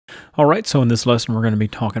All right, so in this lesson, we're going to be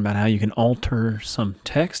talking about how you can alter some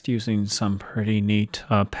text using some pretty neat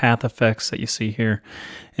path effects that you see here.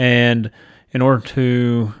 And in order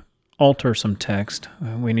to alter some text,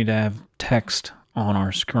 we need to have text on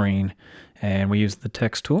our screen. And we use the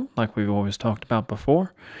text tool like we've always talked about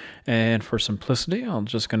before. And for simplicity, I'm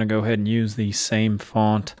just going to go ahead and use the same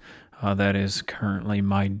font that is currently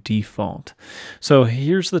my default. So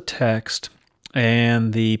here's the text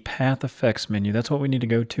and the path effects menu. That's what we need to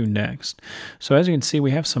go to next. So as you can see,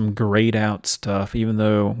 we have some grayed out stuff even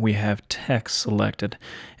though we have text selected.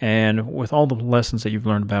 And with all the lessons that you've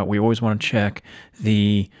learned about, we always want to check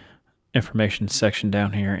the information section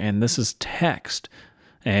down here, and this is text,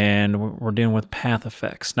 and we're dealing with path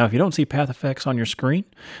effects. Now if you don't see path effects on your screen,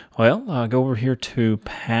 well, go over here to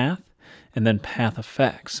path and then path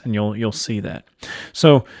effects, and you'll see that.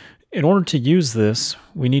 So in order to use this,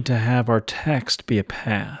 we need to have our text be a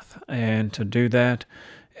path. And to do that,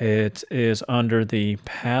 it is under the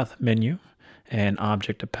path menu and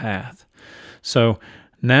object to path. So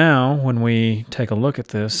now when we take a look at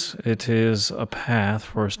this, it is a path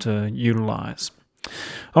for us to utilize.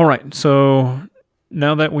 All right, so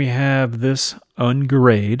now that we have this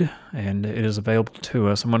ungrayed and it is available to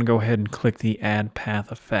us, I'm going to go ahead and click the Add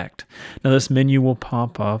Path Effect. Now this menu will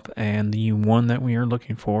pop up, and the one that we are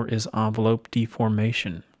looking for is Envelope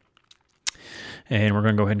Deformation. And we're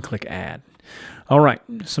going to go ahead and click Add. All right,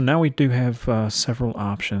 so now we do have several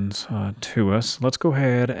options to us. Let's go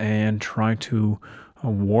ahead and try to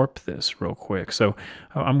warp this real quick. So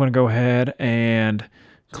I'm going to go ahead and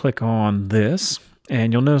click on this.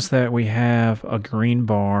 And you'll notice that we have a green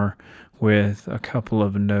bar with a couple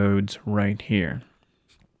of nodes right here.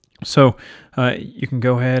 So you can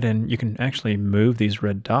go ahead and you can actually move these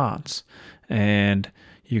red dots, and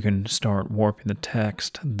you can start warping the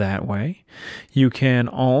text that way. You can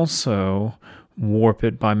also warp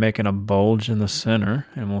it by making a bulge in the center,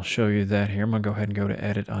 and we'll show you that here. I'm going to go ahead and go to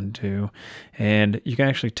Edit, Undo, and you can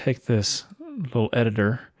actually take this little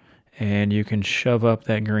editor and you can shove up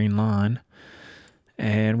that green line.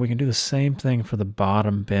 And we can do the same thing for the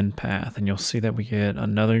bottom bend path, and you'll see that we get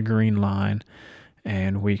another green line,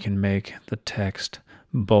 and we can make the text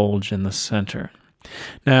bulge in the center.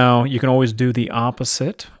 Now you can always do the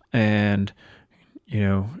opposite and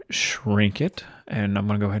shrink it, and I'm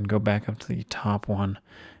going to go ahead and go back up to the top one,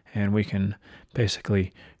 and we can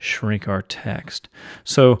basically shrink our text.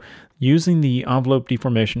 So using the envelope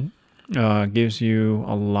deformation gives you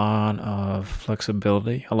a lot of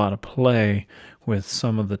flexibility, a lot of play with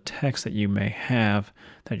some of the text that you may have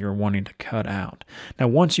that you're wanting to cut out. Now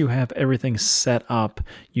once you have everything set up,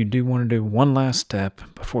 you do want to do one last step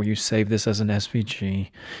before you save this as an SVG,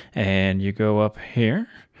 and you go up here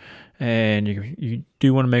and you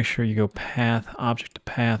do want to make sure you go path, object to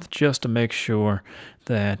path, just to make sure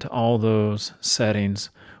that all those settings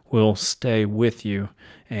will stay with you,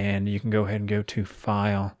 and you can go ahead and go to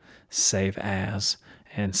File, Save As,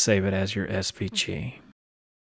 and save it as your SVG.